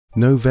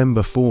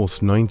November 4,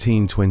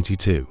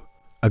 1922,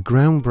 a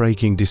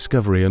groundbreaking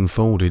discovery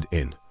unfolded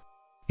in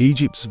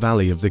Egypt's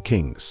Valley of the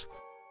Kings.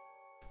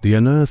 The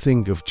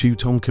unearthing of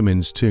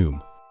Tutankhamun's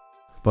tomb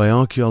by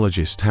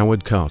archaeologist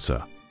Howard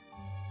Carter.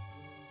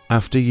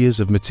 After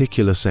years of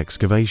meticulous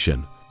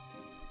excavation,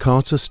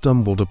 Carter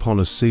stumbled upon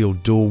a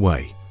sealed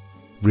doorway,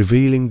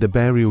 revealing the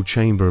burial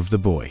chamber of the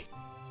boy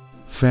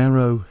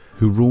Pharaoh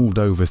who ruled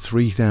over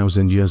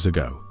 3,000 years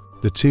ago.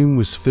 The tomb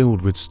was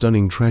filled with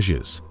stunning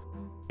treasures,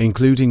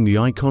 including the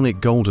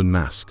iconic golden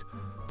mask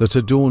that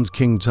adorned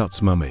King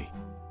Tut's mummy.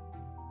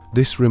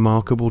 This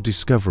remarkable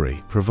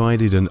discovery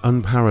provided an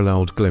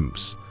unparalleled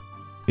glimpse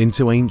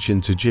into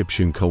ancient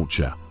Egyptian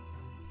culture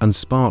and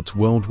sparked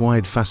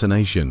worldwide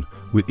fascination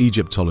with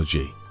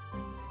Egyptology.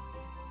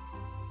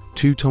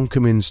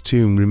 Tutankhamun's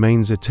tomb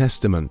remains a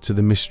testament to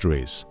the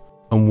mysteries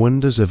and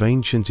wonders of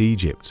ancient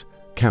Egypt,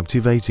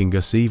 captivating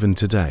us even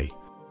today.